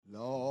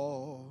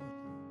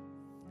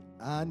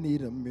I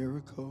need a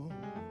miracle.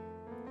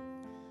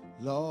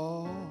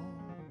 Lord,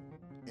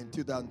 in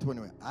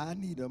 2021, I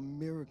need a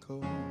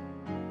miracle.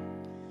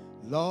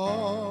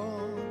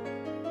 Lord,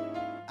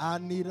 I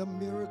need a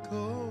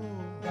miracle.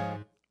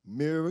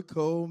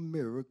 Miracle,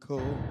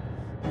 miracle,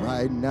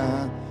 right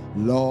now.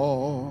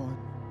 Lord,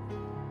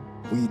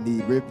 we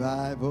need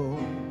revival.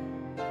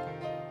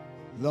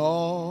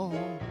 Lord,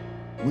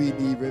 we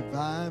need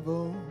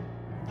revival.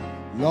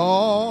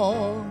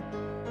 Lord,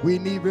 we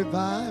need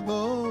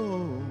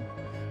revival.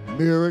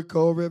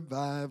 Miracle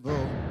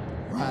revival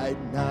right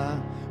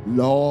now.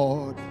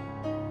 Lord,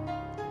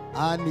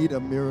 I need a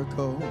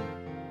miracle.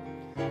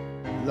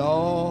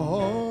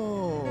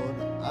 Lord,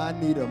 I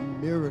need a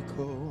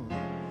miracle.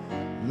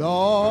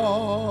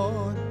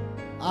 Lord,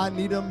 I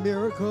need a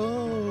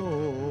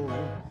miracle.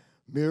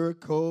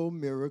 Miracle,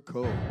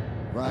 miracle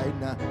right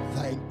now.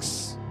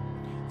 Thanks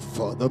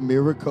for the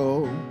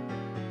miracle.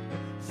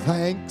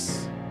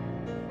 Thanks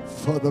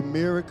for the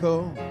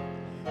miracle.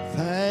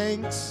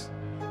 Thanks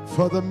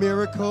for the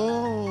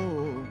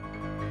miracle.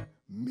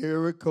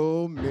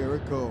 Miracle,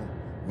 miracle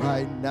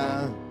right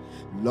now.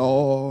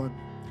 Lord,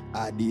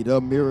 I need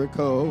a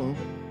miracle.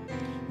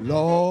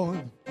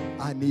 Lord,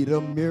 I need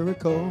a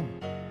miracle.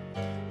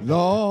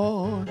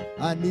 Lord,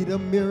 I need a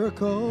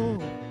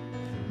miracle.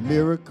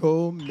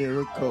 Miracle,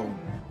 miracle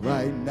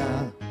right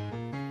now.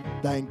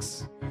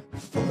 Thanks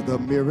for the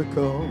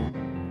miracle.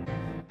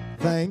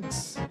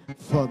 Thanks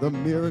for the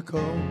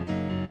miracle.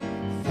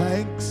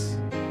 Thanks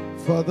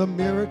for the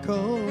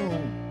miracle.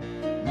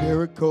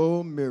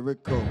 Miracle,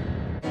 miracle.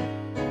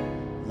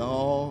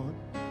 Lord,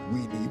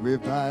 we need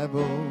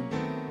revival.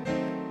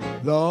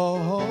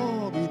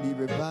 Lord, we need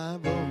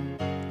revival.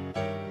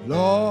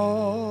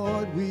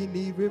 Lord, we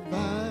need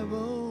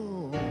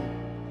revival.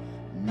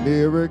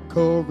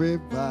 Miracle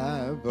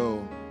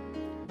revival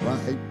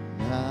right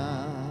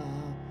now.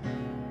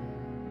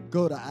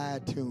 Go to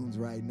iTunes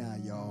right now,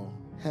 y'all.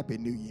 Happy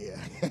New Year.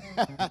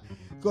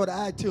 Go to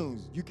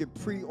iTunes. You can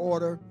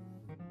pre-order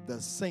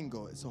the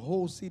single. It's a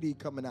whole CD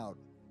coming out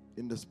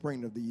in the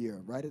spring of the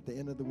year, right at the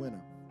end of the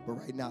winter. But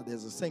right now,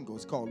 there's a single.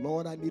 It's called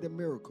Lord, I Need a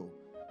Miracle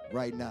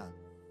right now.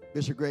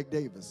 Bishop Greg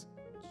Davis.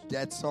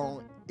 That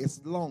song,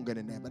 it's longer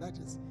than that, but I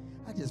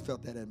just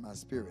felt that in my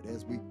spirit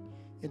as we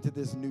into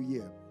this new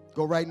year.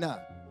 Go right now.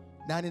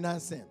 99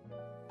 cents.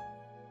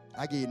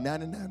 I give you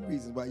 99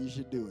 reasons why you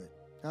should do it.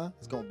 Huh?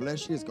 It's going to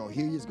bless you. It's going to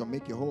heal you. It's going to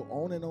make you whole,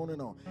 on and on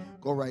and on.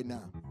 Go right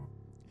now.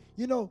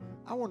 You know,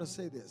 I want to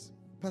say this.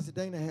 Pastor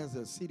Dana has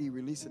a CD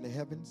released in the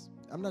heavens.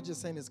 I'm not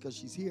just saying this because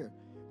she's here,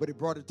 but it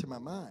brought it to my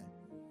mind.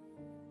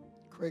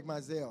 Craig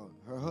Mizell,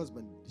 her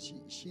husband,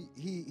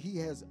 he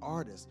has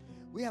artists.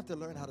 We have to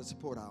learn how to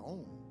support our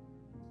own.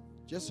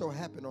 Just so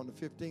happened on the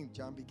 15th,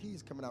 John B.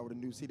 Key's coming out with a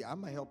new CD. I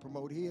might help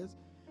promote his.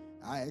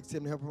 I asked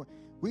him to help promote.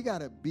 We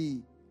gotta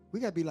be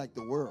like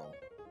the world.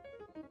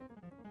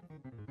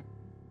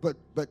 But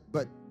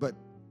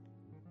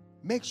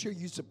make sure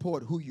you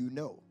support who you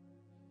know.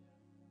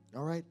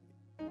 All right?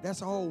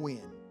 That's all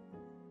win.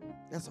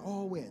 That's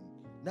all win.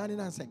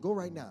 99 cents. Go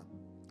right now.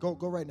 Go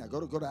right now.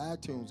 Go to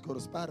iTunes. Go to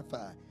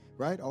Spotify.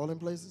 Right? All them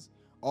places.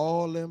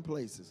 All them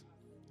places.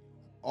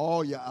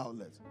 All your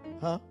outlets.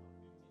 Huh?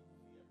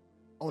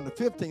 On the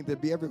 15th, it'll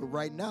be everywhere.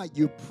 Right now,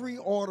 you're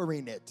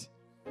pre-ordering it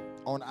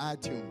on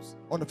iTunes.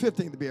 On the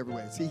 15th, it'll be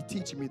everywhere. See, he's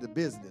teaching me the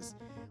business.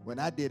 When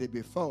I did it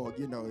before,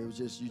 you know, it was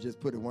just, you just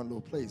put it in one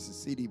little place, a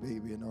CD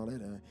baby and all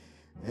that.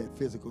 Had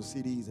physical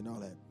CDs and all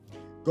that.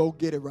 Go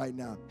get it right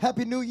now.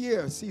 Happy New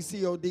Year,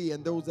 CCOD,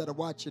 and those that are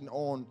watching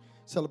on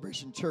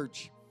Celebration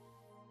Church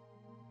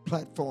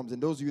platforms,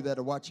 and those of you that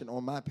are watching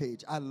on my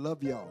page, I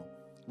love y'all.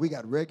 We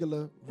got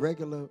regular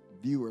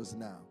viewers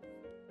now.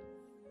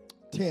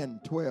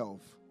 10,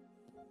 12,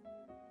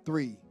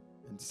 3,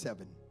 and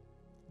 7.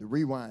 The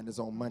rewind is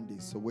on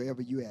Mondays, so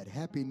wherever you at,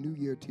 Happy New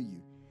Year to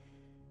you.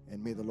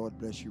 And may the Lord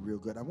bless you real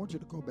good. I want you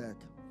to go back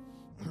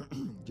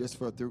just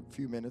for a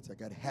few minutes. I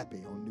got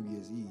happy on New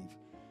Year's Eve.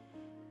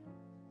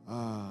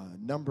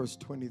 Numbers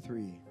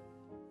 23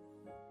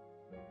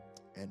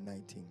 and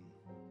 19.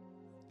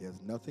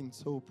 There's nothing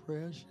so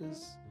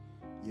precious,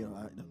 you know,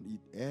 I don't need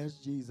as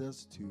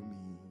Jesus to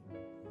me.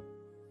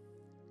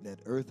 Let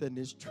earth and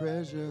its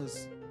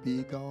treasures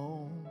be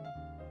gone.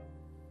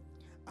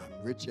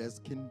 I'm rich as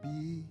can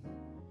be.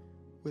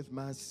 With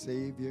my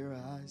Savior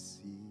I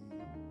see.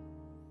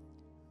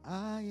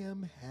 I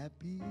am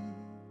happy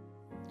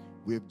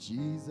with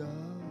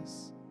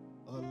Jesus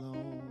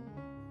alone.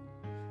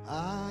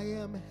 I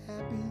am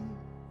happy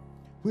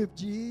with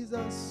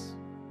Jesus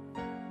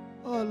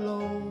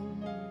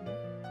alone.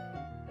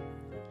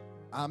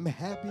 I'm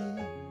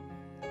happy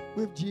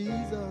with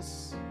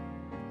Jesus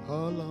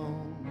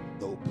alone.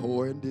 Though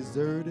poor and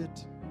deserted,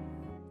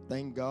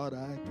 thank God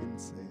I can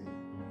say,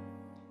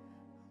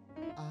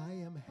 I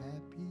am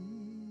happy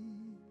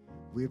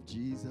with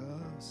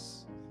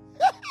Jesus.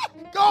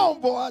 Go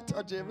on, boy, I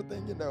touch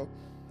everything, you know.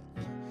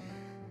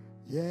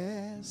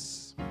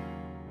 Yes,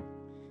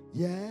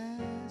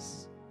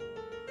 yes,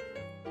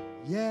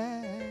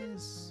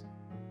 yes.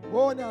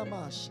 Oh, now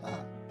my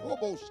shot. Oh,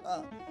 bo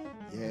shot.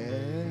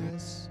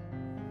 Yes,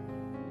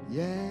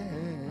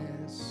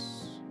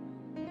 Yes.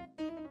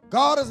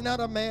 God is not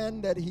a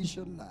man that he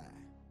should lie,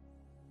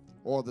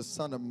 or the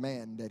son of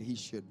man that he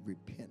should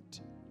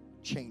repent,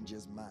 change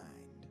his mind.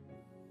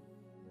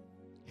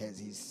 Has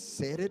he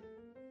said it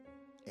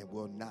and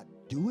will not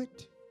do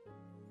it?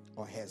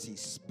 Or has he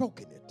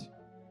spoken it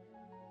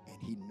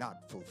and he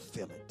not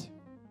fulfill it?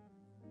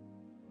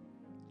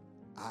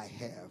 I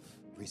have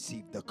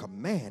received the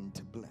command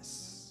to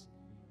bless.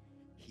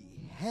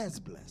 He has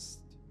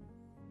blessed,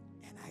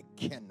 and I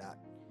cannot,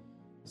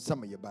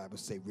 some of your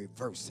Bibles say,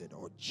 reverse it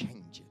or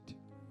change it.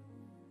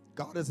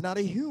 God is not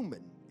a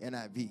human,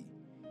 NIV,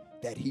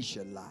 that he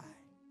should lie.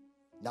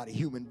 Not a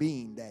human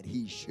being that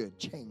he should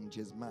change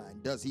his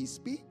mind. Does he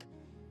speak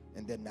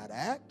and then not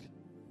act?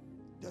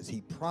 Does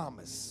he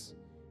promise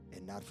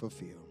and not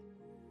fulfill?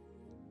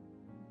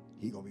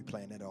 He gonna be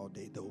playing that all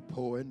day. Though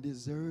poor and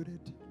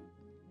deserted,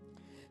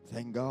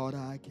 thank God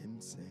I can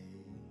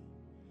say,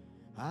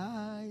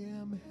 I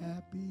am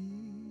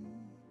happy.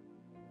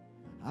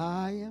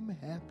 I am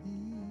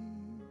happy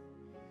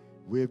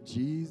with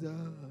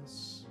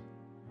Jesus.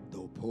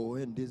 Though poor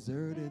and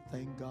deserted,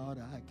 thank God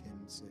I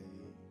can say,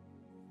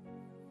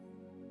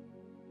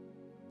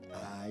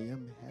 I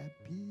am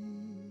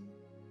happy.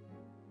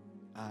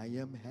 I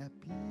am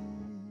happy.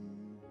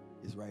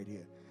 It's right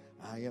here.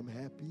 I am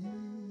happy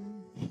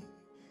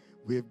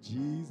with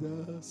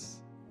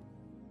Jesus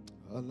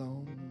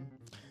alone.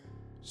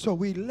 So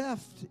we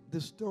left the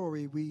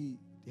story. We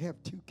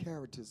have two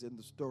characters in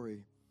the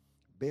story,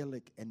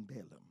 Balak and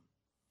Balaam.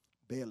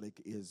 Balak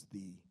is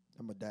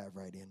I'm going to dive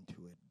right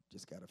into it.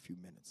 Just got a few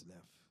minutes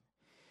left.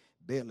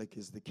 Balak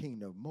is the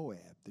king of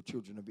Moab. The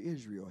children of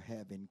Israel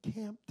have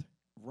encamped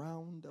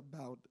round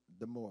about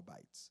the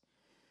Moabites.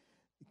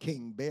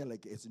 King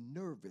Balak is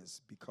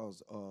nervous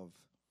because of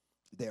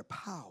their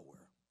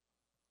power.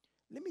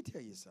 Let me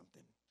tell you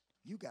something.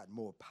 You got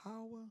more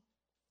power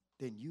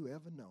than you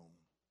ever known.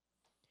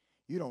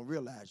 You don't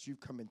realize you've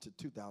come into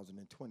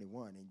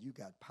 2021 and you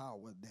got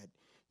power that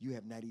you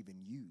have not even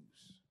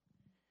used.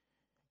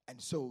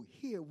 And so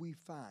here we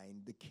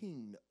find the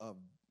king of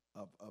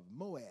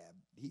Moab.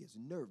 He is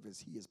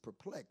nervous. He is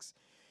perplexed.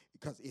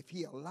 Because if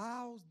he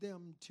allows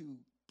them to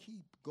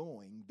keep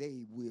going,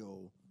 they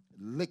will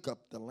lick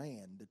up the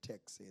land, the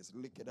text says.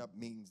 Lick it up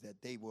means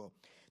that they will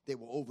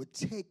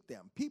overtake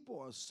them. People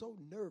are so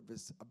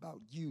nervous about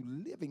you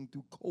living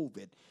through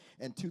COVID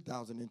in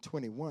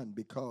 2021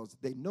 because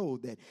they know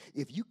that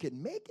if you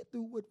can make it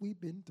through what we've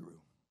been through,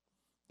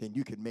 then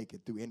you can make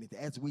it through anything.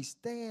 As we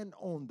stand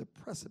on the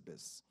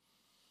precipice,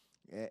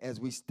 as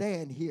we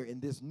stand here in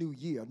this new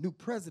year, a new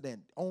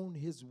president on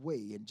his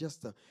way, and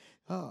just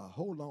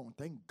hold on,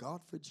 thank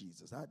God for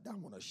Jesus. I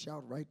want to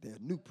shout right there,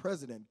 new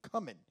president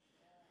coming.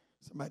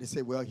 Somebody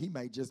say, well, he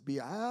might just be,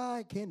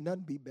 can't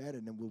nothing be better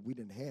than what we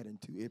done had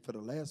into it for the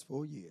last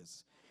 4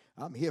 years.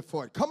 I'm here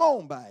for it. Come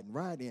on, Biden,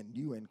 right in,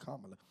 you and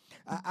Kamala.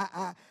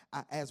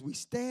 As we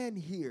stand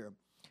here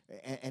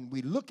and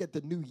we look at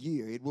the new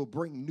year, it will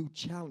bring new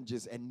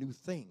challenges and new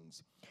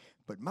things.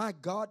 But my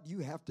God, you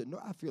have to know,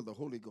 I feel the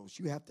Holy Ghost,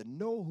 you have to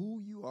know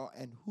who you are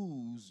and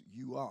whose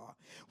you are.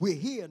 We're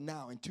here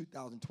now in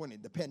 2020.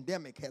 The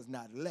pandemic has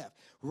not left.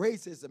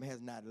 Racism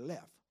has not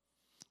left.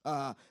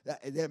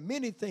 There are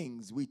many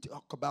things we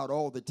talk about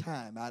all the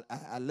time.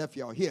 I left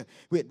y'all here.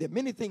 There are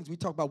many things we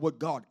talk about what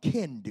God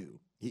can do.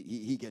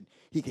 He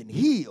can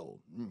heal.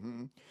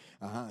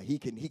 Mm-hmm. He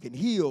can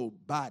heal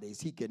bodies.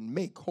 He can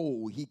make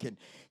whole. He can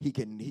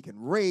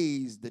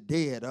raise the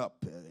dead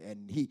up.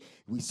 And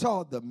we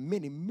saw the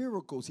many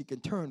miracles. He can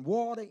turn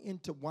water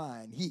into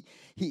wine.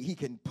 He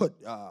can put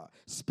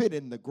spit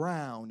in the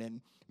ground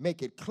and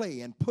make it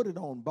clay and put it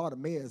on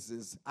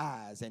Bartimaeus'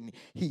 eyes, and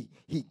he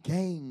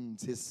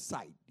gains his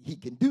sight. He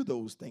can do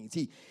those things.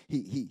 He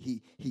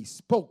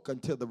spoke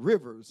unto the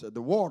rivers,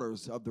 the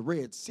waters of the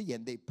Red Sea,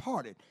 and they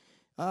parted.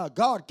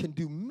 God can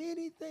do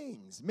many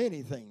things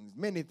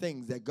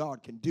that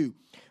God can do.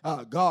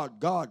 God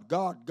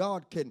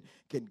can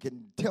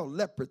tell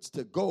lepers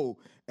to go,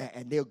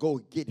 and they'll go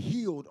get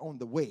healed on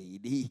the way.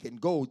 He can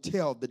go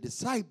tell the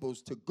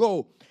disciples to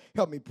go.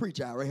 Help me preach,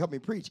 Ira. Help me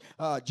preach.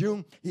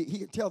 June, he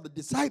can tell the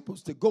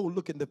disciples to go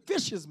look in the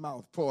fish's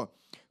mouth for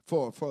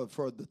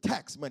the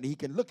tax money. He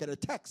can look at a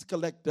tax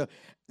collector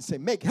and say,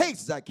 make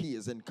haste,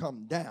 Zacchaeus, and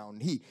come down.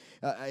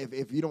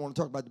 If you don't want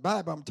to talk about the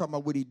Bible, I'm talking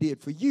about what he did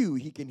for you.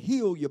 He can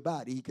heal your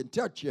body. He can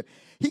touch you.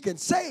 He can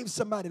save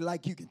somebody.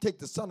 Like you can take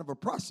the son of a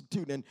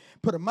prostitute and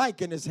put a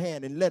mic in his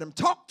hand and let him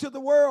talk to the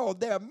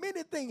world. There are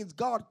many things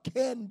God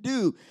can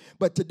do.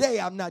 But today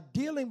I'm not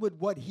dealing with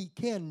what he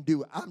can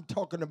do. I'm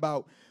talking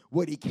about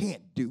what he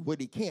can't do,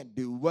 what he can't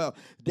do. Well,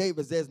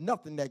 David, there's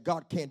nothing that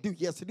God can't do.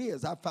 Yes, it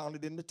is. I found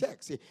it in the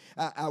text.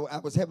 I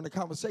was having a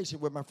conversation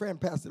with my friend,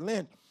 Pastor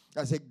Lynn.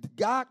 I said,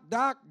 Doc,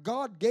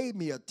 God gave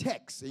me a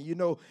text. And, you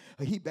know,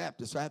 he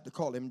Baptist, so I have to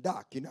call him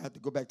Doc. You know, I have to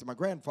go back to my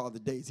grandfather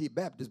days. He a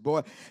Baptist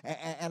boy.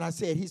 And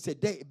he said,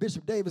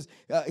 Bishop Davis,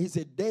 he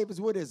said, Davis,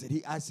 what is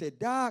it? I said,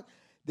 Doc,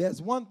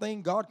 there's one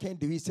thing God can't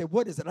do. He said,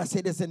 what is it? I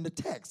said, it's in the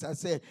text. I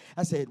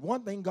said,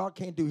 one thing God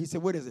can't do. He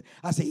said, what is it?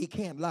 I said, he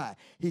can't lie.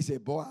 He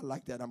said, boy, I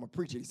like that. I'm a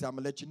preacher. He said, I'm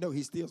going to let you know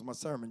he steals my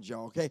sermons,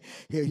 y'all, okay?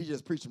 He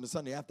just preached them the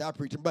Sunday after I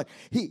preach them. But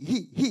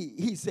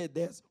he said,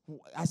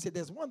 I said,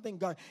 there's one thing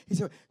God, he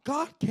said,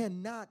 God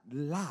cannot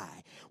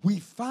lie. We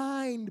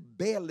find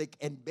Balak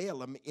and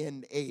Balaam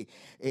in a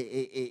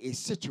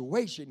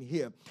situation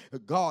here.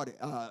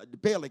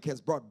 Balak has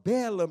brought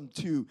Balaam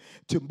to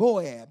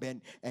Moab,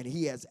 and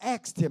he has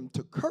asked him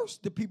to curse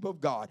the people of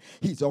God.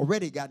 He's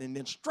already got an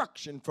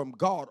instruction from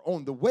God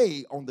on the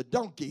way on the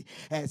donkey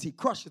as he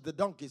crushes the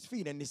donkey's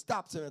feet, and he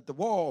stops him at the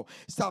wall,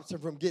 stops him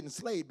from getting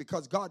slayed,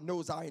 because God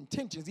knows our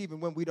intentions even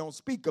when we don't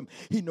speak them.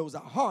 He knows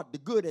our heart, the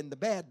good and the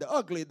bad, the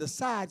ugly, the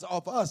sides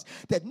of us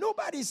that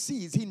nobody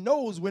sees. He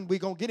knows when we're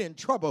going to get in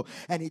trouble,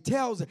 and he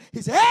tells,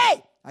 he said,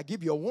 hey, I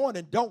give you a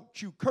warning, don't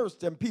you curse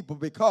them people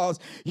because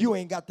you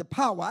ain't got the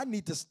power. I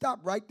need to stop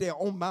right there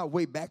on my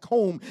way back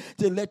home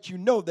to let you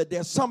know that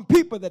there's some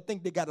people that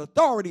think they got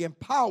authority and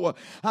power,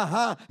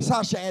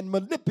 Sasha, and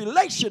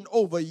manipulation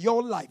over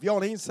your life.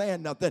 Y'all ain't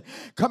saying nothing.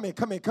 Come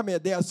here.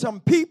 There are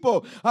some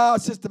people,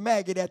 Sister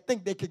Maggie, that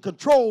think they can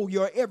control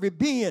your every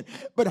being.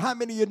 But how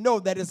many of you know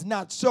that it's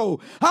not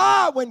so?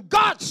 When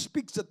God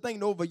speaks a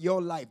thing over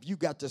your life, you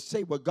got to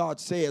say what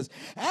God says.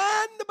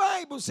 And the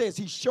Bible says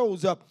he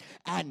shows up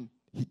and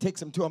he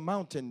takes him to a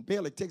mountain.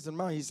 Balak takes him to a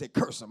mountain. He said,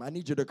 curse him. I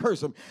need you to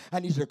curse him.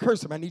 I need you to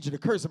curse him. I need you to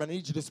curse him. I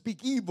need you to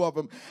speak evil of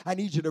him. I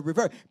need you to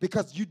revert.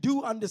 Because you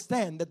do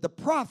understand that the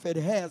prophet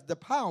has the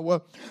power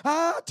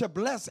to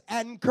bless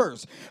and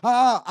curse.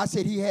 I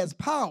said he has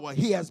power.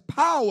 He has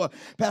power.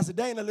 Pastor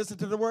Dana, listen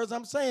to the words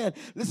I'm saying.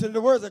 Listen to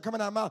the words that are coming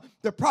out of my mouth.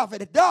 The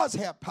prophet does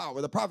have power.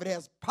 The prophet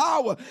has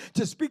power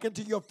to speak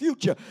into your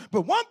future.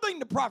 But one thing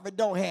the prophet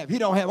don't have, he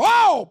don't have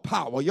all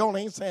power. Y'all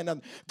ain't saying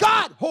nothing.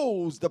 God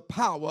holds the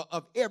power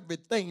of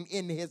everything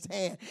in his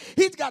hand.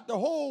 He's got the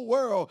whole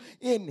world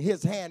in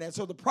his hand. And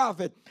so the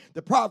prophet,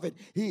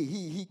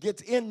 he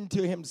gets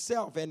into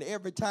himself, and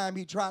every time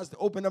he tries to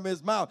open up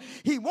his mouth,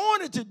 he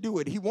wanted to do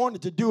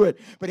it,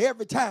 but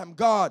every time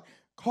God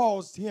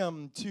caused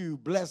him to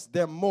bless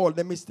them more.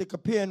 Let me stick a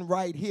pin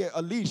right here,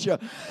 Alicia.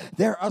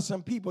 There are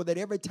some people that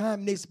every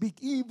time they speak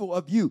evil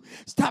of you,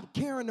 stop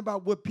caring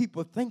about what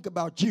people think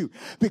about you,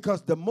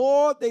 because the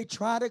more they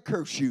try to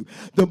curse you,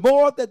 the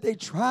more that they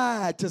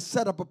try to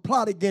set up a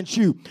plot against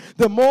you,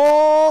 the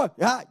more,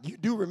 you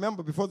do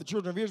remember before the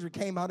children of Israel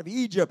came out of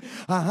Egypt,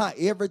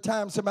 every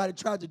time somebody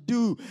tried to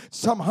do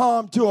some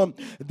harm to them,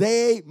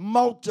 they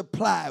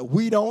multiply.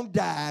 We don't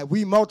die,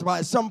 we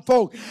multiply. Some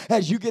folk,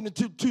 as you get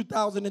into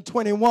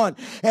 2021,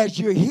 as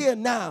you're here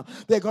now,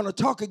 they're going to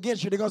talk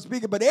against you, they're going to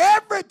speak it, but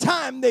every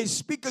time they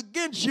speak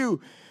against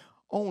you,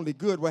 only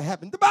good will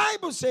happen. The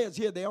Bible says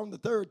here, they're on the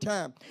third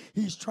time.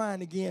 He's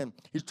trying again.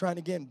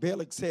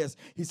 Balak says,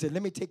 he said,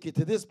 let me take you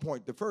to this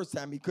point. The first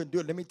time he couldn't do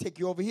it. Let me take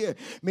you over here.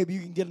 Maybe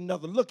you can get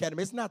another look at him.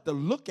 It's not the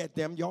look at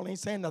them. Y'all ain't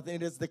saying nothing.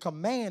 It is the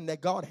command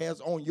that God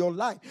has on your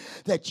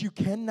life that you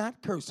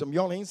cannot curse them.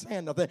 Y'all ain't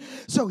saying nothing.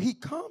 So he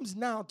comes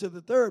now to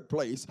the third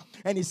place,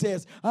 and he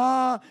says,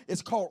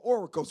 it's called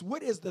oracles.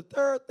 What is the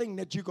third thing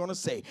that you're going to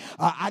say?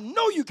 I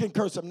know you can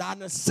curse them. Now,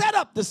 set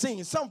up the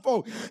scene. Some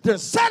folk, they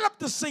set up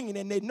the scene,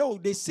 and they know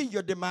they see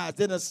your demise.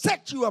 They'll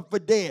set you up for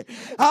dead.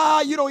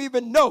 You don't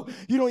even know.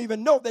 You don't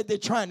even know that they're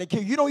trying to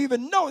kill you. You don't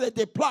even know that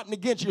they're plotting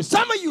against you.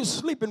 Some of you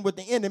sleeping with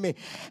the enemy.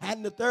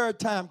 And the third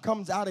time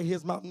comes out of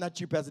his mouth.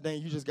 Not you, Pastor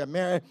Dan. You just got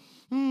married.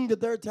 The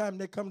third time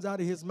that comes out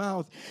of his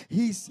mouth,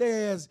 he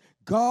says,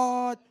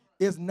 God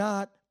is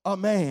not a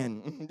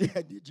man.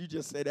 Did you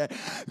just say that?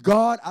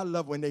 God, I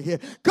love when they hear,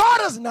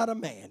 God is not a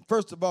man.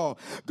 First of all,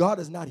 God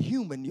is not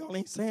human. Y'all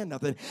ain't saying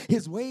nothing.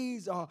 His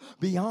ways are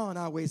beyond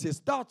our ways. His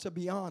thoughts are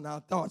beyond our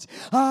thoughts.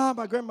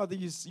 My grandmother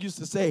used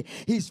to say,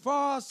 he's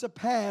far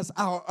surpassed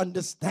our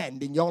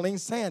understanding. Y'all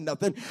ain't saying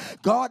nothing.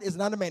 God is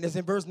not a man. It's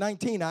in verse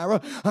 19, Ira.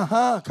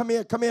 Come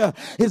here.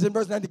 It's in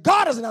verse 19.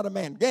 God is not a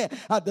man. Yeah.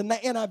 The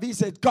NIV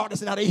says God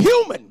is not a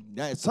human.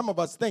 Yeah, some of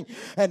us think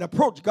and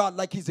approach God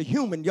like he's a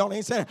human. Y'all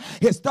ain't saying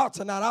his thoughts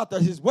are not out there.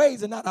 His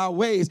ways are not our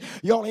ways.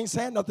 Y'all ain't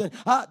saying nothing.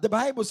 The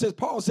Bible says,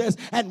 Paul says,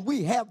 and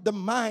we have the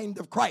mind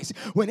of Christ.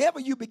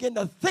 Whenever you begin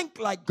to think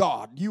like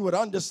God, you would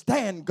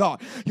understand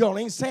God. Y'all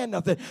ain't saying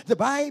nothing. The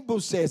Bible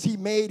says he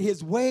made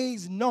his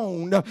ways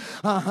known.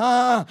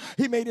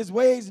 He made his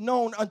ways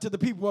known unto the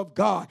people of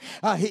God.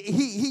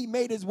 He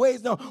made his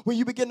ways known. When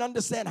you begin to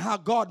understand how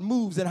God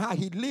moves and how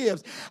he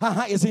lives,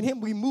 it's in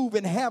him we move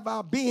and have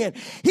our being.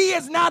 He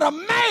is not a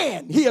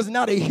man. He is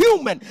not a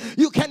human.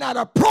 You cannot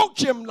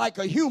approach him like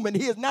a human.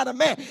 He is not a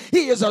man.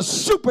 He is a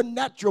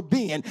supernatural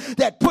being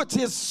that puts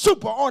his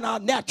super on our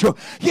natural,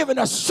 giving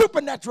us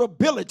supernatural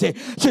ability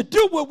to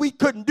do what we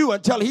couldn't do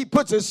until he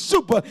puts his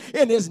super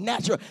in his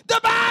natural. The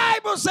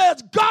Bible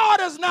says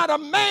God is not a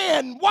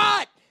man.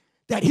 What?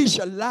 That he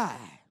shall lie.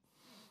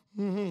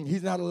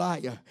 He's not a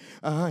liar.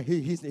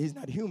 He's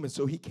not human,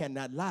 so he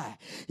cannot lie.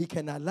 He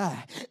cannot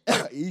lie.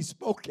 He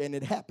spoke and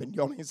it happened.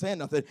 Y'all ain't saying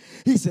nothing.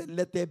 He said,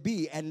 let there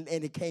be, and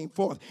it came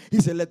forth. He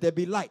said, let there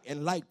be light,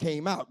 and light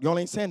came out. Y'all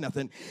ain't saying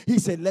nothing. He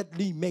said, let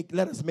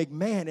us make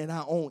man in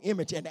our own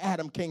image, and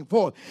Adam came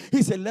forth.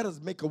 He said, let us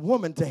make a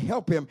woman to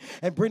help him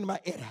and bring him out.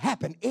 It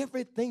happened.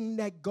 Everything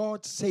that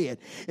God said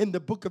in the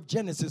book of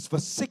Genesis for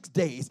 6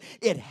 days,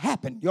 it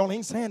happened. Y'all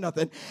ain't saying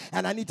nothing.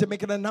 And I need to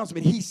make an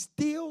announcement. He's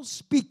still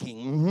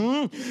speaking.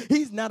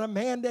 He's not a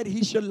man that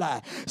he should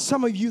lie.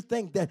 Some of you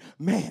think that,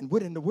 man,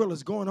 what in the world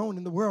is going on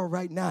in the world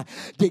right now?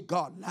 Did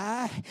God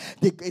lie?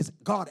 Is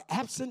God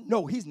absent?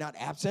 No, he's not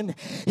absent.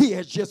 He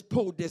has just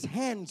pulled his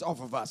hands off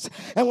of us.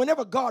 And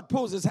whenever God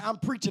pulls his, I'm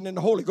preaching in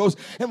the Holy Ghost,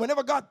 and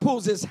whenever God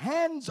pulls his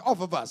hands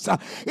off of us,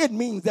 it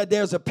means that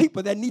there's a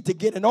people that need to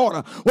get in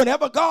order.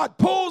 Whenever God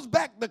pulls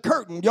back the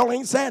curtain, y'all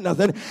ain't saying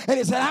nothing, and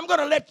he said, I'm going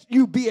to let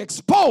you be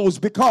exposed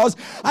because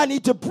I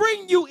need to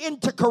bring you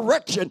into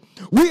correction.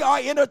 We are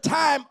in a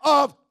time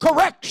of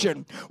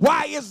correction.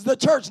 Why is the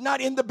church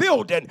not in the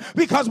building?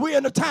 Because we're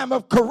in a time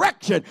of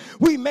correction.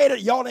 We made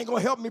it. Y'all ain't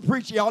gonna help me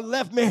preach. Y'all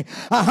left me.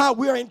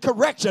 We're in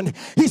correction.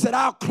 He said,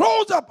 I'll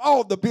close up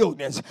all the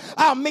buildings.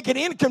 I'll make it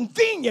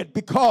inconvenient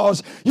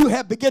because you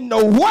have begun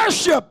to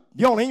worship.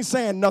 Y'all ain't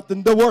saying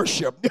nothing to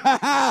worship.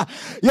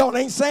 Y'all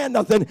ain't saying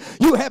nothing.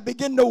 You have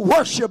begun to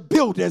worship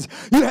buildings.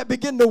 You have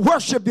begun to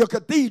worship your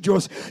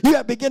cathedrals. You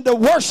have begun to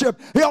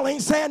worship. Y'all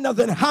ain't saying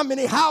nothing. How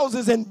many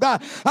houses and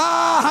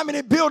how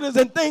many buildings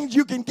and things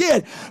you can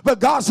get. But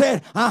God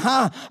said,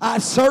 I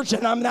search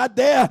and I'm not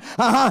there.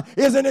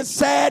 Isn't it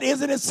sad?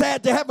 Isn't it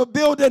sad to have a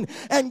building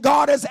and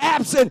God is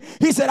absent?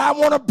 He said, I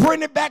want to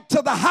bring it back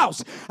to the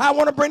house. I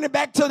want to bring it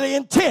back to the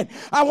intent.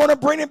 I want to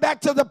bring it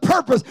back to the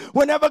purpose.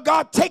 Whenever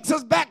God takes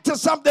us back to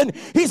something,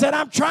 he said,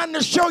 I'm trying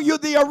to show you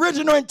the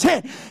original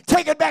intent.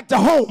 Take it back to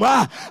home.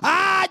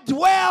 I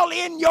dwell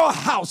in your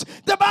house.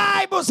 The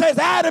Bible says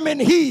Adam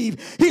and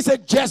Eve, he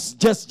said,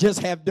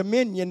 just have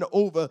dominion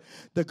over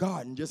the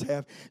garden. Just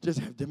have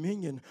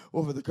dominion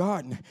over the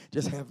garden.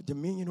 Just have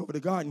dominion over the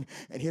garden.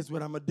 And here's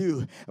what I'm going to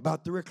do.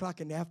 About 3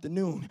 o'clock in the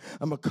afternoon,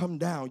 I'm going to come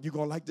down. You're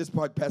going to like this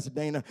part, Pastor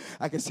Dana.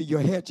 I can see your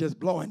head just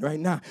blowing right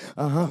now.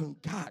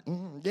 God,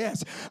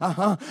 yes.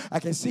 I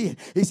can see it.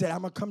 He said,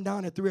 I'm going to come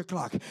down at 3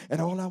 o'clock. And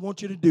all I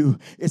want you to do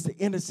is to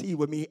intercede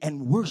with me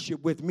and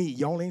worship with me.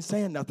 Y'all ain't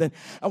saying nothing.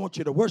 I want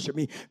you to worship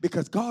me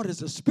because God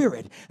is a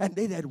spirit. And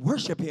they that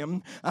worship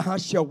him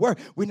shall work.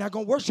 We're not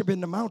going to worship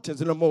in the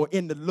mountains no more,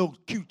 in the little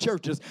cute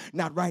churches.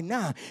 Not right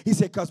now. He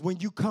said, because when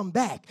you come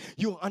back,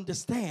 you'll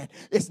understand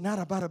it's not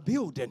about a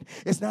building.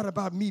 It's not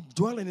about me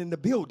dwelling in the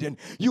building.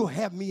 You'll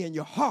have me in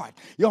your heart.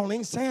 Y'all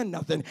ain't saying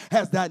nothing.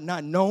 Has that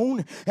not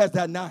known? Has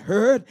that not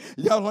heard?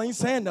 Y'all ain't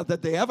saying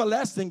nothing. The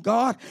everlasting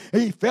God,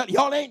 he felt,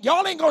 y'all ain't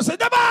gonna say,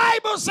 the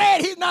Bible said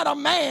he's not a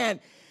man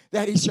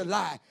that he should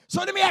lie.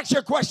 So let me ask you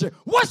a question.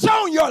 What's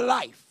on your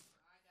life?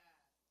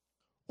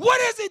 What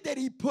is it that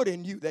he put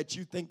in you that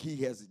you think he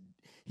has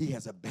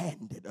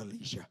abandoned,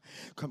 Alicia?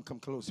 Come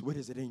close. What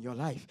is it in your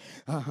life,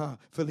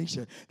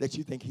 Felicia, that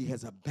you think he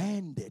has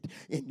abandoned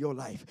in your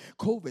life?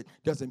 COVID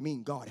doesn't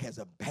mean God has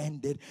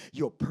abandoned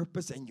your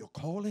purpose and your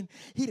calling.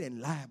 He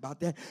didn't lie about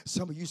that.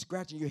 Some of you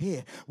scratching your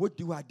head. What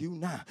do I do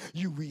now?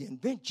 You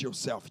reinvent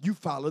yourself. You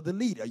follow the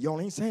leader.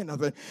 Y'all ain't saying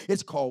nothing.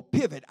 It's called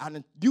pivot. I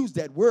didn't use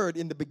that word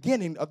in the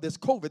beginning of this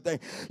COVID thing.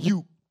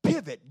 You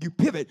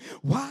pivot.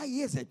 Why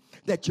is it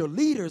that your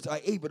leaders are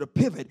able to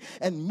pivot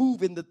and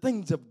move in the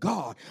things of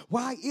God?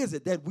 Why is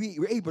it that we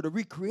are able to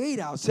recreate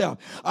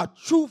ourselves? A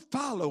true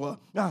follower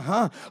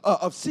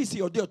of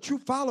CCOD, a true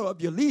follower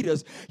of your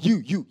leaders,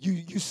 you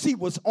see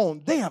what's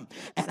on them.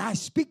 And I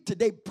speak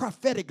today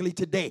prophetically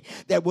today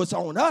that what's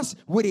on us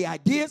with the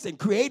ideas and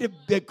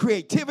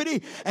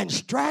creativity and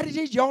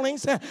strategies, y'all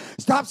ain't saying,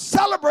 stop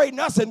celebrating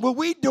us and what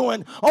we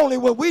doing, only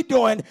what we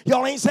doing,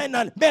 y'all ain't saying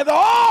nothing. Man, they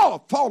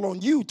all fall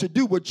on you to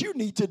do what you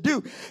need to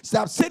do.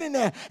 Stop sitting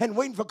there and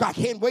waiting for God.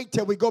 Can't wait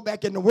till we go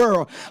back in the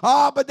world.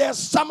 But there's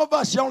some of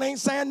us, y'all ain't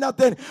saying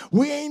nothing.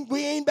 We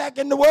ain't back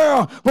in the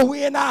world, but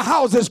we in our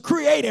houses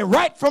creating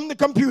right from the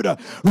computer,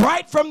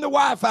 right from the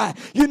Wi-Fi.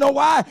 You know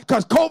why?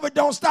 Because COVID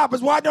don't stop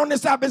us. Why don't it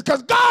stop us?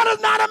 Because God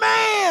is not a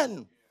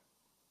man.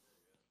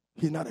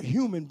 He's not a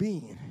human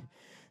being.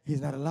 He's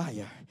not a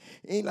liar.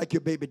 He ain't like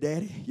your baby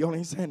daddy. Y'all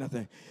ain't saying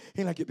nothing.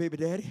 He ain't like your baby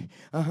daddy.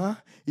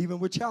 Even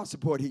with child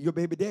support, your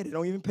baby daddy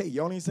don't even pay.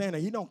 Y'all ain't saying that.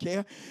 He don't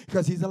care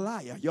because he's a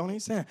liar. Y'all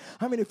ain't saying.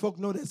 How many folk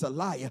know that's a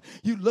liar?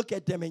 You look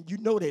at them and you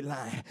know they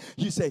lying.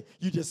 You say,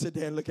 you just sit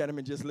there and look at them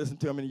and just listen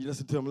to them and you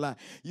listen to them lie.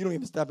 You don't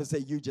even stop and say,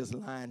 you just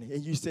lying.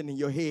 And you sitting in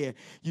your head,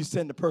 you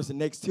send the person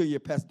next to you,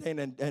 Pastor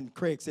Dana and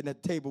Craig sitting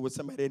at the table with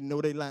somebody that know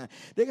they lying.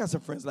 They got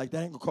some friends like that.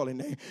 I ain't going to call their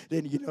name.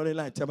 Then you know they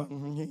lying. Tell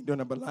them, he ain't doing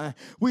nothing but lying.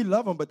 We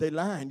love them, but they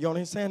lying. Y'all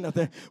ain't saying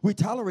nothing. We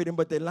tolerate them,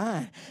 but they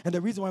lying. And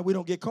the reason why we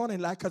don't get caught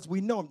in lie, because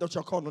we know them. Don't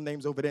y'all call no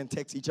names over there and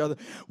text each other.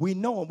 We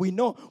know them. We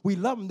know. We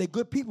love them. They're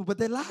good people, but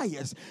they're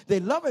liars. They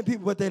loving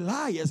people, but they're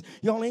liars.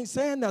 Y'all ain't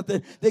saying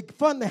nothing. They're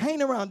fun to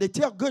hang around. They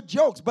tell good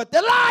jokes, but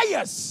they're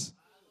liars.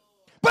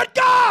 But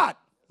God,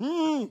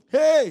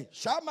 Hey,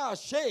 Shama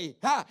Shay.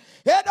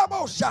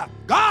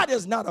 God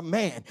is not a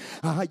man.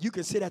 You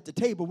can sit at the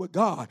table with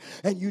God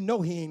and you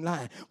know he ain't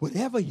lying.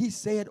 Whatever he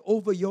said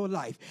over your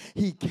life,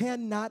 he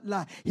cannot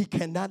lie. He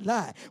cannot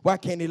lie. Why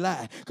can't he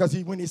lie? Because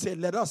when he said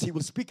let us, he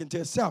was speaking to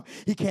himself.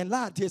 He can't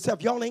lie to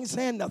himself. Y'all ain't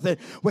saying nothing.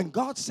 When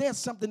God says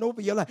something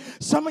over your life,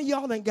 some of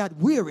y'all ain't got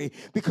weary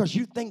because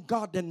you think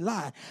God didn't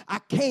lie. I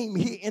came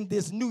here in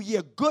this new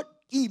year. Good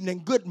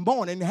evening, good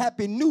morning,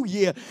 happy new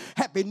year.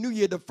 Happy new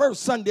year, the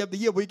first Sunday of the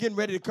year. We're getting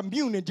ready to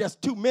commune in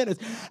just 2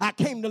 minutes. I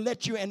came to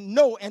let you and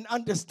know and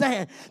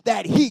understand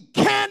that he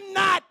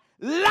cannot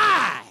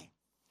lie.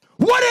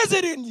 What is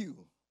it in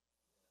you?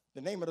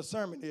 The name of the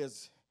sermon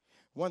is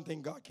One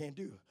Thing God Can't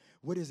Do.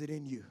 What is it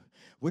in you?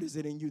 What is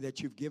it in you that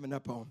you've given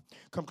up on?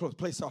 Come close,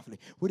 play softly.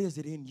 What is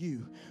it in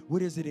you?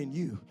 What is it in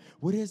you?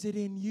 What is it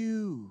in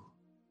you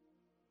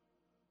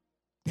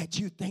that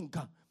you think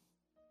God?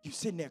 You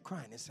sitting there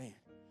crying and saying,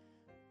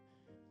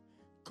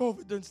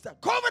 COVID didn't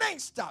stop. COVID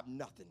ain't stopped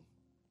nothing.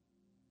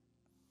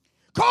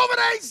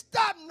 COVID ain't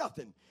stopped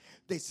nothing.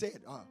 They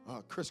said,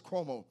 Chris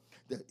Cuomo,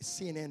 the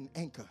CNN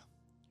anchor,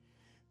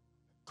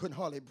 couldn't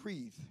hardly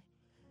breathe.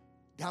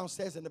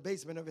 Downstairs in the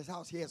basement of his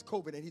house, he has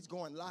COVID and he's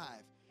going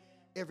live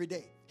every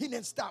day. He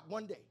didn't stop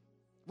one day.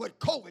 What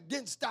COVID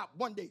didn't stop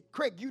one day.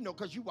 Craig, you know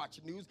because you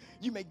watch the news.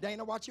 You make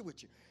Dana watch it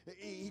with you.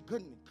 He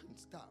couldn't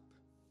stop.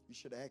 You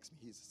should have asked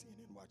me. He's a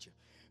CNN watcher.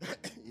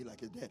 He like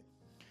his daddy.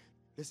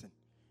 Listen,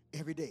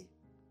 every day.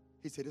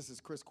 He said, this is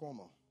Chris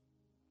Cuomo.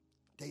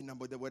 Day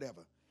number,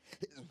 whatever.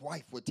 His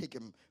wife would take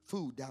him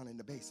food down in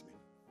the basement.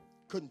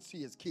 Couldn't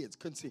see his kids.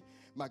 Couldn't see.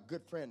 My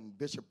good friend,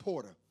 Bishop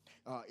Porter,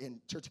 in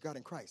Church of God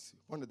in Christ,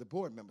 one of the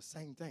board members,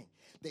 same thing.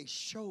 They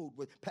showed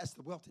with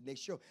Pastor Welton,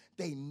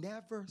 they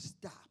never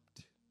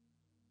stopped.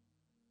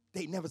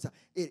 They never stopped.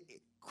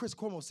 Chris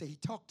Cuomo said he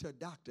talked to a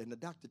doctor, and the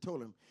doctor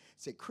told him,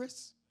 said,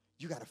 Chris,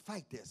 you got to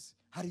fight this.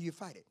 How do you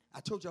fight it?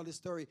 I told y'all this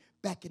story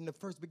back in the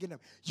first beginning.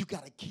 You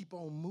got to keep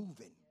on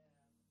moving.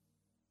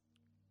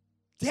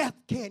 Death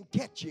can't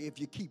catch you if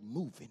you keep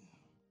moving.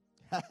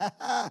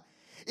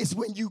 It's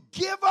when you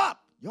give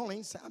up. Y'all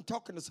ain't saying, I'm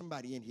talking to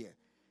somebody in here.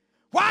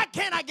 Why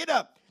can't I get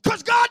up?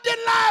 Because God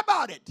didn't lie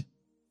about it.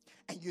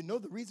 And you know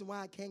the reason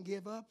why I can't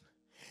give up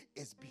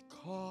is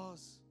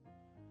because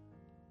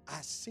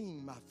I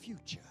seen my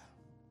future.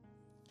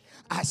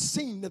 I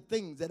seen the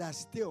things that I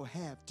still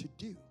have to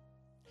do.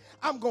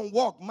 I'm going to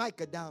walk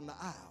Micah down the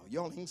aisle.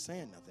 Y'all ain't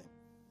saying nothing.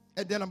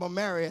 And then I'm going to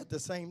marry at the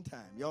same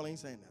time. Y'all ain't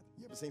saying nothing.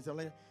 You ever seen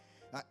something like that?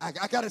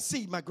 I got to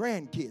see my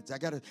grandkids. I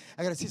got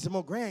to see some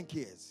more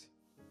grandkids.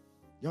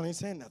 Y'all ain't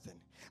saying nothing.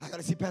 I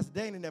got to see Pastor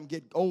Dane and them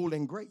get old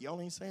and great.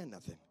 Y'all ain't saying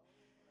nothing.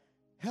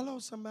 Hello,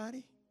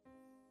 somebody.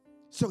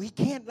 So he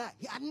can't lie.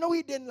 I know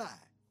he didn't lie.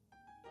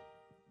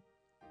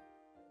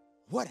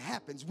 What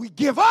happens? We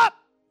give up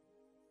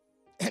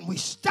and we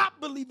stop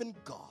believing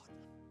God.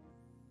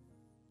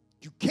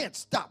 You can't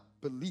stop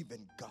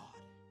believing God.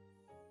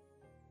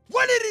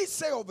 What did he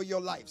say over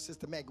your life,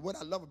 Sister Maggie? What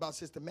I love about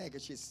Sister Maggie,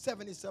 she's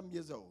 70-something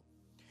years old.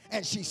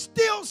 And she's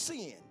still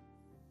seeing.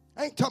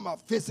 I ain't talking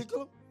about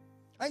physical.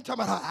 I ain't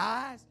talking about her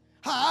eyes.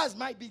 Her eyes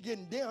might be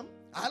getting dim.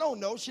 I don't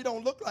know. She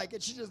don't look like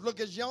it. She just look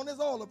as young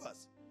as all of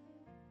us.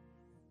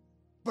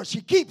 But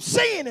she keeps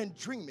seeing and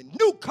dreaming.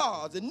 New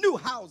cars and new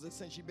houses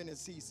since she's been in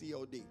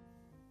CCOD.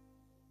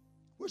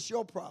 What's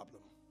your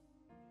problem?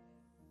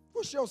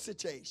 What's your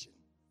situation?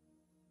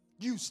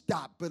 You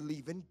stop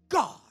believing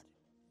God.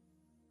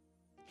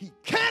 He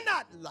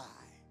cannot lie.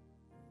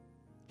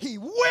 He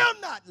will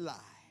not lie.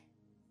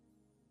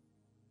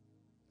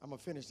 I'm going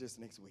to finish this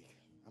next week.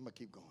 I'm going to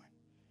keep going.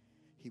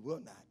 He will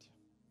not.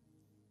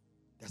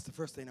 That's the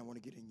first thing I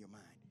want to get in your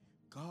mind.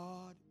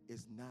 God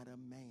is not a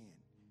man.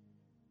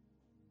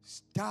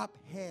 Stop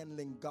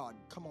handling God.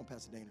 Come on,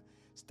 Pastor Dana.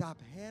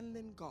 Stop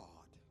handling God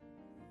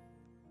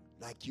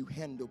like you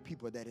handle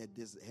people that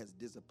has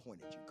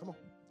disappointed you. Come on.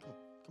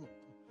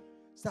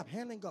 Stop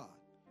handling God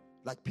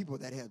like people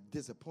that have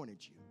disappointed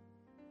you.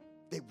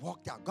 They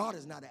walked out. God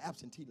is not an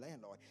absentee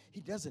landlord.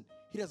 He doesn't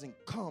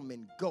come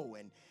and go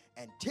and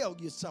tell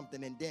you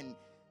something and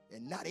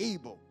not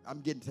able.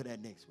 I'm getting to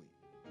that next week.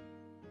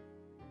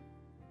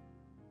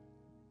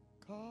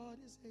 God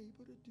is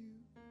able to do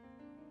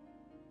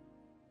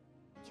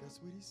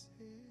just what he said.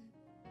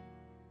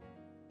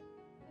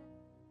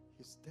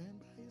 He'll stand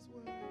by his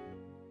word.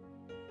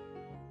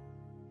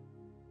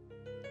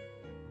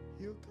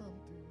 He'll come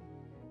through.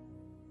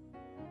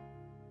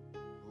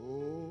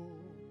 Oh,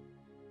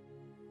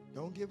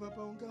 don't give up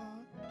on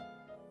God,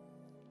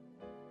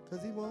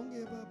 because he won't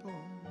give up on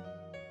you.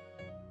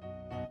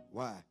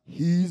 Why?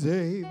 He's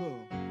able.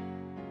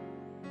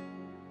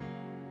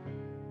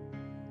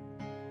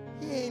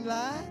 He ain't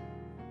lied.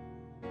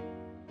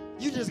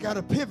 You just got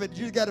to pivot.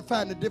 You got to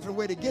find a different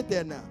way to get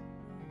there now.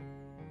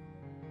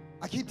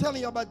 I keep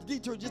telling you about the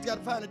detour. You just got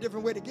to find a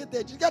different way to get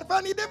there. You just got to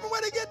find a different way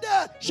to get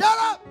there. Shut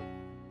up.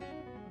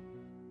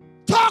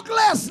 Talk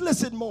less,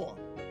 listen more.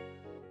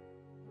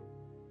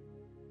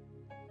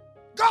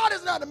 God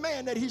is not a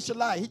man that he should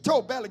lie. He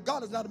told Balak,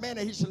 God is not a man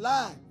that he should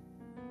lie.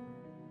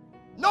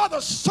 nor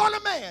the Son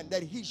of Man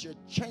that he should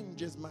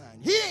change his mind.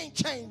 He ain't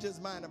changed his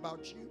mind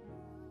about you.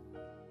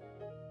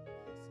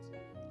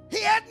 He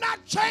has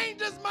not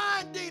changed his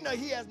mind, Dina.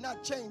 He has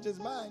not changed his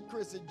mind,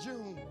 Chris and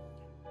June.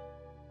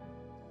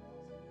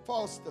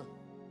 Foster.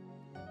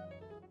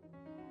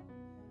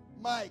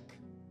 Mike.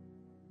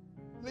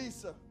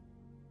 Lisa.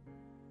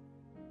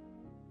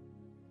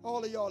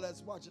 All of y'all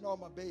that's watching, all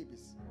my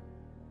babies.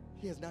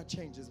 He has not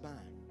changed his mind.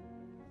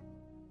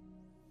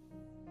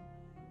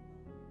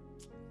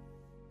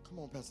 Come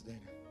on, Pastor Dana.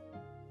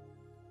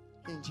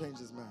 He ain't changed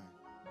his mind.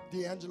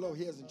 D'Angelo,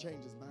 he hasn't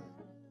changed his mind.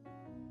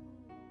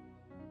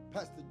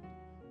 Pastor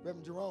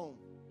Reverend Jerome,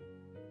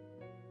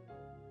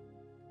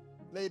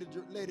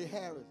 Lady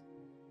Harris,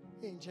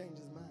 he ain't changed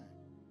his mind.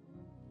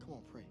 Come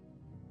on, pray.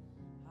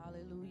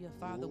 Hallelujah.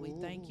 Father, we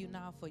thank you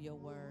now for your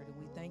word. And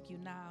we thank you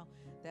now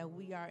that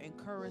we are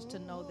encouraged to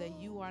know that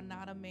you are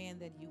not a man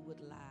that you would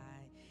lie.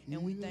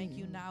 And we thank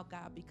you now,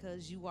 God,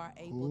 because you are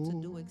able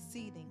to do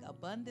exceeding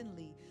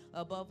abundantly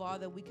above all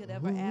that we could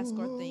ever ask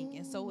or think.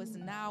 And so it's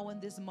now in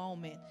this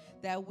moment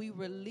that we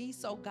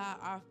release, oh God,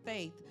 our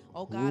faith,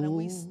 oh God, and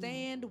we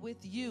stand with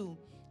you.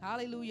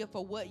 Hallelujah,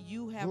 for what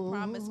you have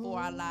promised for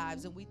our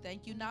lives. And we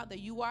thank you now that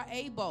you are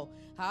able,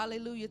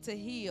 hallelujah, to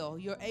heal.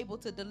 You're able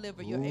to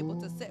deliver. You're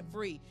able to set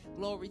free.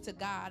 Glory to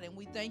God. And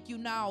we thank you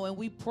now and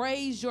we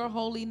praise your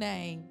holy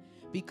name,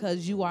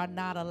 because you are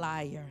not a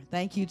liar.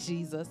 Thank you,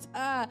 Jesus.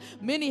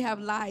 Many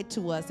have lied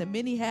to us, and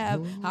many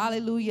have,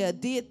 hallelujah,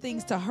 did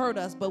things to hurt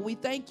us. But we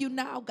thank you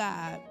now,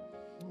 God,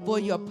 for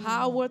your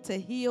power to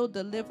heal,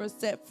 deliver,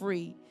 set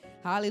free.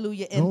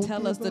 Hallelujah. And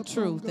tell us the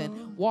truth.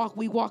 And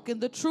we walk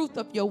in the truth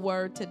of your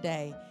word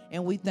today.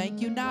 And we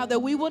thank you now that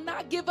we will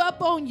not give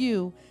up on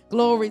you.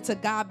 Glory to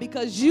God,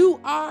 because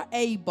you are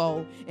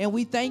able. And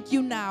we thank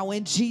you now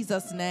in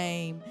Jesus'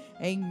 name.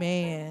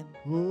 Amen.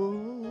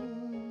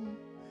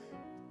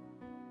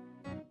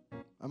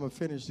 I'm going to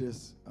finish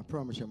this. I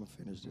promise you I'm going to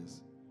finish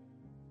this.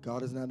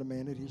 God is not a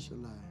man that he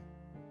should lie,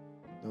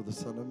 nor the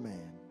Son of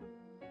Man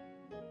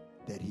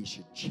that he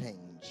should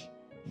change.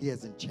 He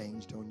hasn't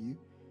changed on you.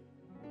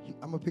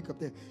 I'm going to pick up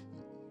there.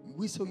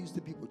 We're so used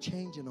to people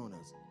changing on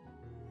us.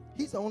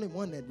 He's the only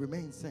one that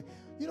remains same.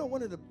 You know,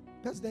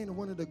 Pastor Dana,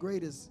 one of the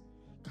greatest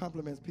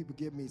compliments people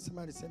give me,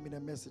 somebody sent me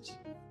that message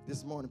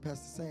this morning,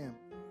 Pastor Sam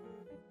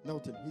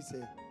Knowlton. He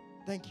said,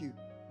 thank you.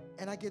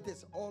 And I get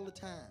this all the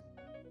time.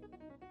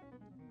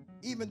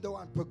 Even though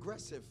I'm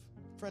progressive,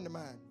 a friend of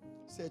mine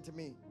said to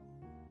me,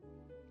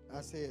 I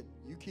said,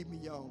 you keep me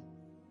young,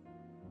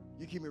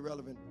 you keep me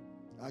relevant,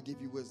 I'll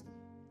give you wisdom.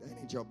 That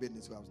ain't your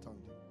business who I was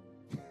talking to.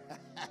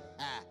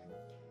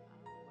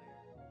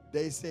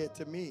 They said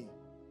to me,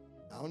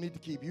 I don't need to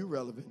keep you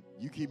relevant.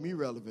 You keep me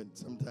relevant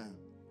sometime.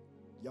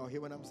 Y'all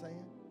hear what I'm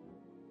saying?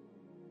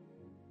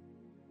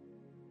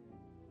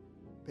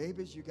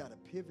 Babies, you got to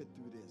pivot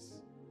through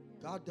this.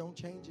 God don't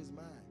change his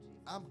mind.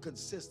 I'm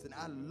consistent.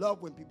 I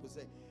love when people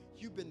say,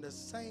 you've been the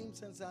same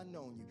since I've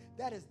known you.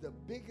 That is the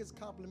biggest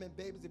compliment,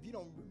 babies. If you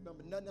don't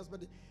remember nothing else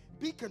but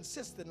be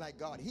consistent like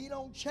God. He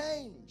don't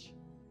change.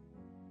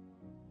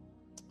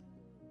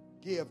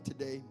 Give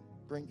today.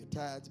 Bring your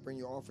tithes, bring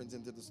your offerings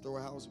into the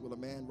storehouse. Will a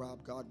man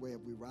rob God? Where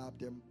have we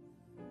robbed him?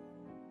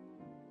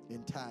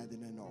 In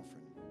tithing and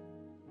offering.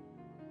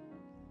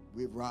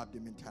 We've robbed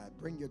him in tithe.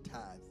 Bring your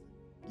tithe,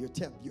 your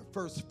tenth, your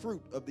first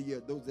fruit of the year.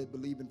 Those that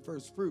believe in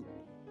first fruit.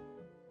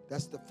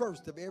 That's the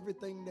first of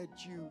everything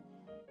that you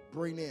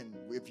bring in.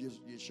 If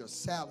it's your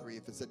salary,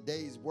 if it's a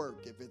day's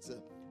work, if it's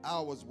an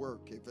hour's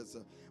work, if it's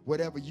a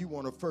whatever you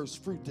want, a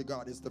first fruit to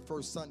God. It's the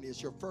first Sunday.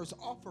 It's your first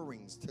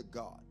offerings to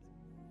God.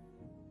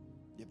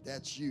 If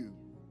that's you,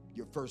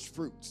 your first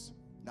fruits.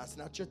 That's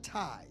not your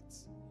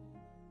tithes.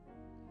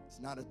 It's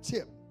not a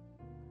tip.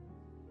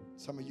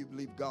 Some of you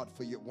believe God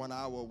for your 1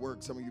 hour of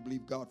work. Some of you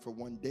believe God for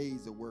 1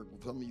 day's of work.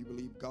 Some of you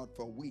believe God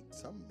for a week.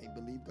 Some may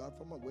believe God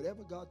for a month.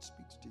 Whatever God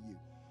speaks to you.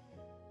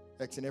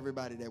 And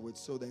everybody that would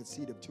sow that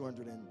seed of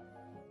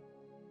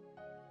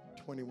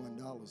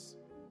 $221.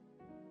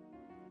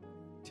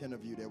 10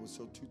 of you that would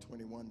sow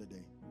 $221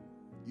 today.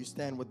 You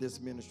stand with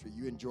this ministry.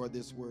 You enjoy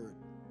this word.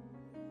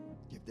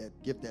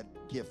 Give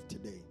that gift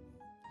today.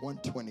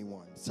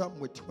 121. Something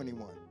with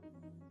 21.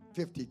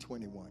 50,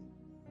 21.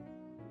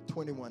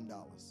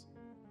 $21.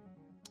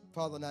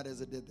 Father, not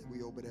as a debt that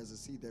we owe, but as a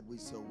seed that we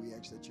sow, we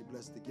ask that you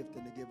bless the gift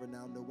and the giver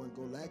now. No one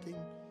go lacking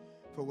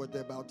for what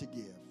they're about to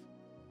give.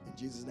 In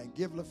Jesus' name,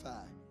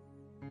 Givelify.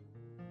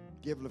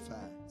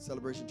 Givelify.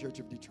 Celebration Church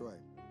of Detroit.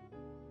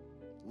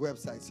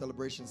 Website,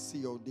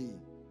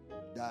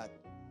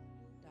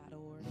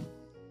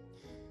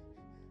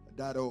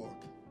 celebrationcod.org.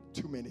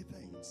 Too many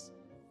things.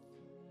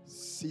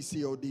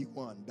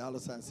 CCOD1,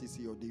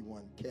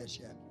 $CCOD1,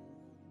 Cash App.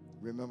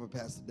 Remember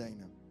Pastor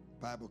Dana,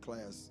 Bible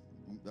class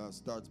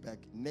starts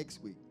back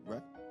next week,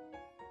 right?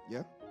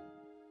 Yeah?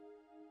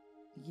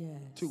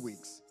 Yes. 2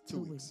 weeks.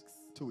 2 weeks.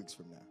 2 weeks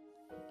from now.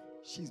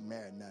 She's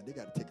married now. They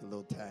got to take a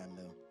little time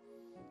to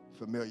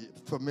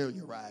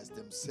familiarize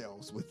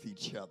themselves with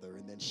each other,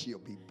 and then she'll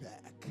be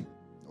back.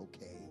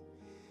 Okay.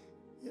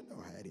 You know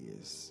how it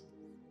is.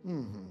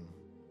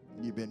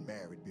 You've been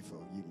married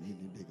before. You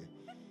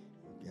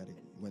gotta,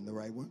 when the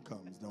right one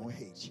comes, don't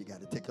hate. She got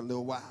to take a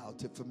little while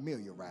to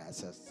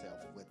familiarize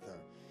herself with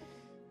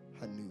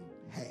her new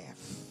half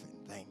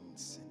and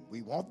things. And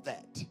we want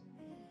that.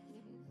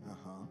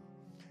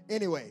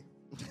 Anyway,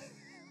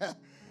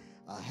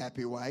 a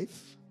happy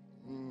wife,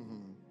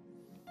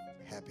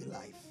 happy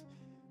life.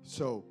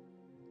 So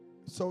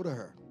to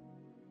her,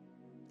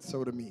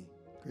 so to me,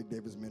 Greg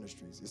Davis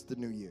Ministries. It's the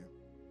new year.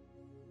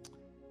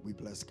 We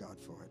bless God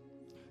for it.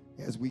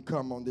 As we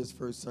come on this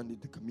first Sunday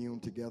to commune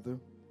together,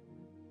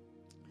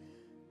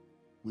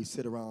 we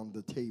sit around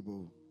the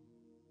table,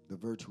 the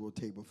virtual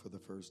table, for the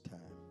first time.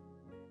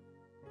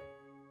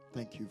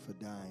 Thank you for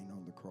dying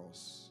on the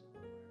cross.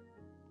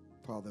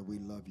 Father, we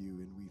love you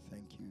and we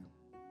thank you.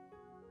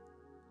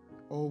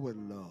 Oh, with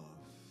love,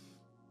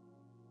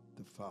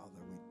 the Father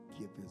would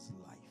give his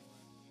life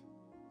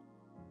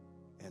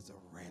as a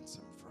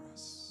ransom for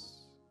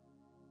us.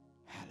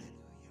 Hallelujah.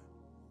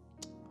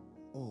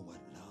 Oh,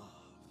 what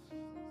love.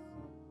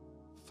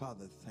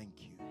 Father,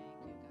 thank you.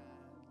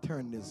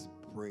 Turn this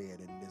bread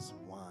and this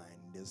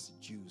wine, this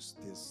juice,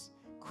 this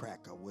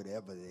cracker,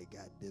 whatever they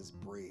got, this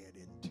bread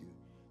into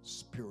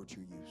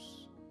spiritual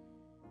use.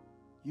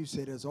 You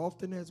said, as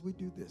often as we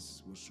do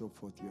this, we'll show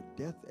forth your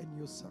death and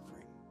your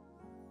suffering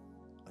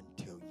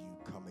until you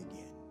come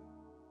again.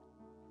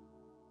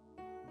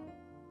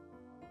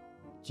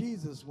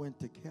 Jesus went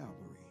to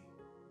Calvary.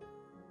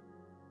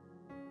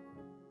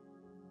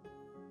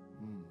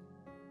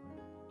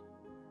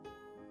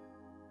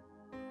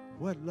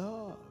 What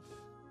love.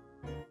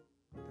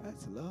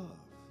 That's love.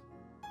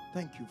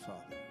 Thank you,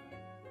 Father.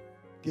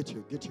 Get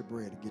your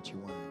bread and get your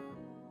wine.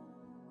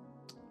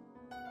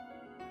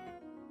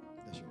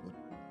 That's your word.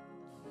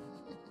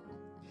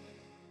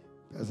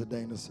 Pastor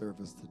Dana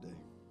service today.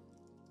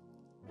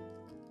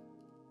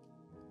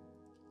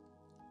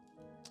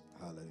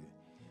 Hallelujah.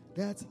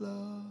 That's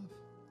love.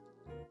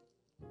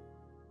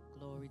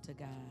 Glory to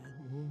God.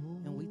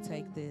 And we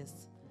take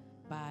this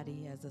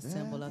body as a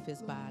symbol of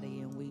his body,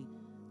 and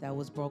that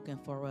was broken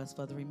for us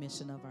for the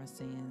remission of our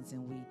sins,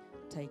 and we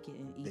take it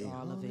and eat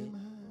all of it.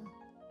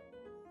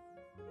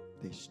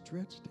 They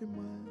stretched him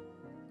wide.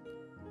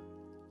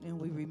 And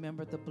we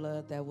remember the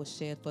blood that was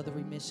shed for the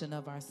remission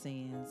of our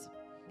sins.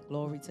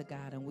 Glory to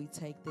God. And we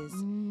take this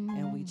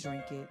and we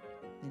drink it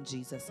in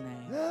Jesus'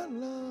 name. That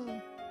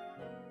love.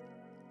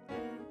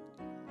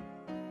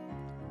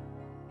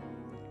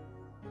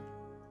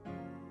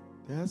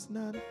 That's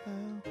not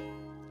how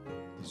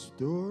the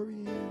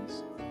story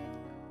ends.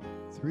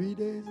 3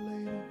 days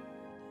later,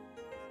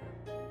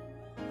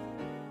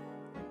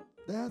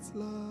 that's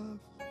love.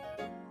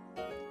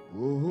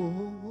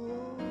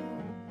 Whoa,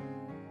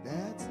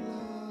 that's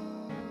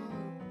love.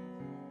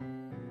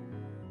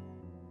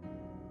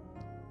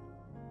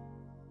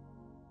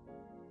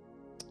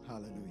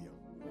 Hallelujah.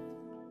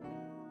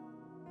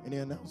 Any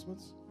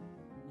announcements?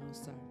 No,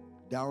 sir.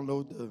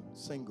 Download the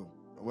single.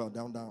 Well,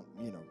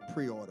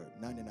 pre-order,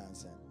 99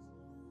 cents.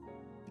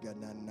 You got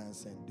 99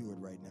 cents, do it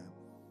right now.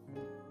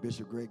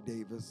 Bishop Greg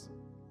Davis,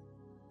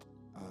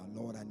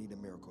 Lord, I need a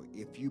miracle.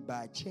 If you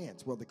by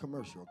chance, the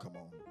commercial will come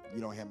on.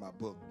 You don't have my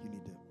book, you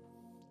need to.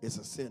 It's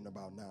a sin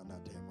about now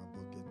not to have my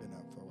book. It's been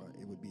out for a while.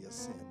 It would be a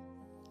sin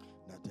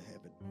not to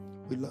have it.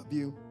 We love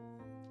you,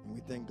 and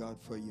we thank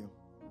God for you.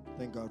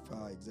 Thank God for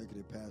our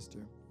executive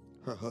pastor,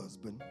 her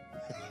husband.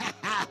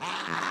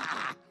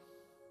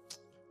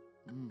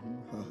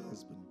 Her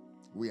husband.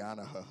 We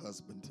honor her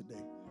husband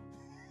today,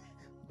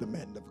 the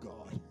man of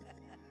God.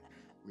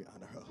 We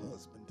honor her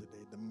husband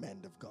today, the man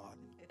of God.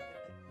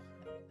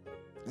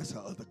 That's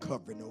her other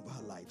covering over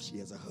her life. She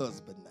has a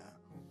husband now.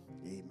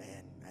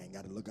 Amen. I ain't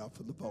got to look out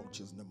for the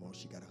vultures no more.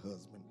 She got a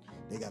husband.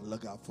 They got to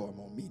look out for him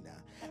on me now.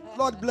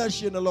 Lord bless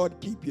you and the Lord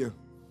keep you.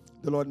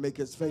 The Lord make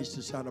his face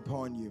to shine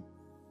upon you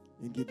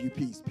and give you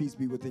peace. Peace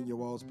be within your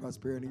walls,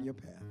 prosperity in your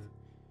path.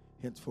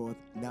 Henceforth,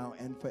 now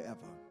and forever.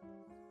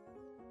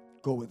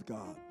 Go with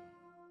God,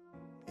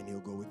 and he'll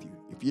go with you.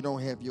 If you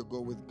don't have your Go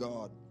With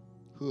God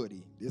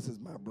hoodie, this is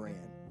my brand.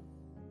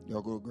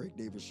 Y'all go to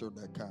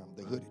GregDavisShow.com.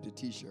 The hoodie, the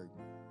t-shirt.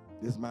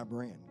 This is my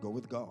brand. Go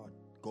with God.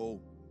 Go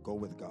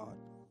with God.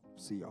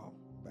 See y'all.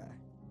 Bye.